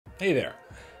Hey there.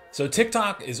 So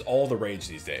TikTok is all the rage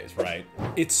these days, right?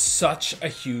 It's such a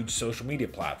huge social media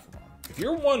platform. If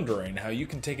you're wondering how you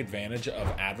can take advantage of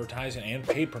advertising and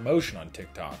paid promotion on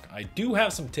TikTok, I do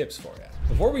have some tips for you.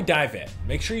 Before we dive in,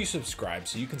 make sure you subscribe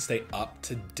so you can stay up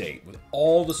to date with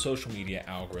all the social media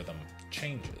algorithm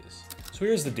changes. So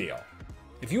here's the deal.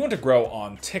 If you want to grow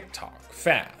on TikTok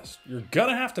fast, you're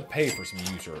gonna have to pay for some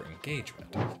user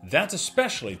engagement. That's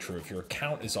especially true if your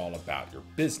account is all about your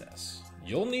business.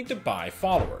 You'll need to buy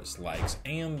followers, likes,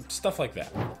 and stuff like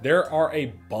that. There are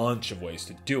a bunch of ways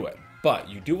to do it, but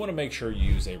you do want to make sure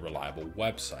you use a reliable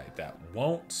website that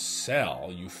won't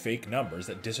sell you fake numbers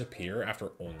that disappear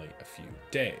after only a few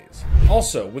days.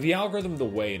 Also, with the algorithm the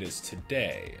way it is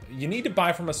today, you need to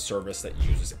buy from a service that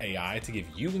uses AI to give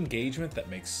you engagement that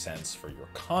makes sense for your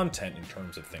content in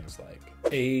terms of things like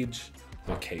age,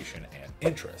 location, and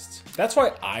interests. That's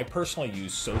why I personally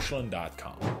use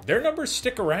Socialin.com. Their numbers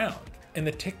stick around, and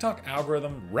the TikTok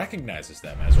algorithm recognizes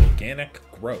them as organic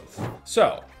growth.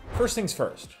 So, first things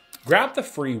first, grab the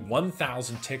free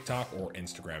 1,000 TikTok or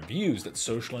Instagram views that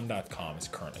Socialin.com is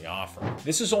currently offering.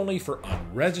 This is only for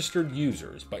unregistered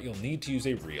users, but you'll need to use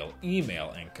a real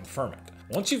email and confirm it.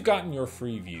 Once you've gotten your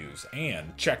free views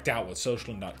and checked out what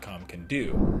Socialin.com can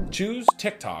do, choose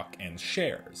TikTok and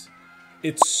shares.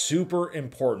 It's super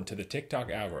important to the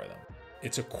TikTok algorithm.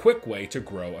 It's a quick way to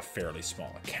grow a fairly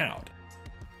small account.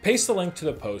 Paste the link to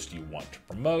the post you want to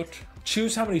promote,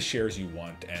 choose how many shares you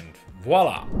want, and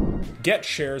voila! Get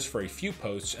shares for a few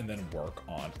posts and then work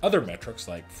on other metrics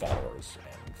like followers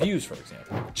and views, for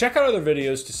example. Check out other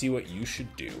videos to see what you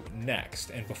should do next,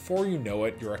 and before you know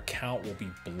it, your account will be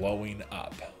blowing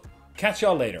up. Catch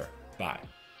y'all later. Bye.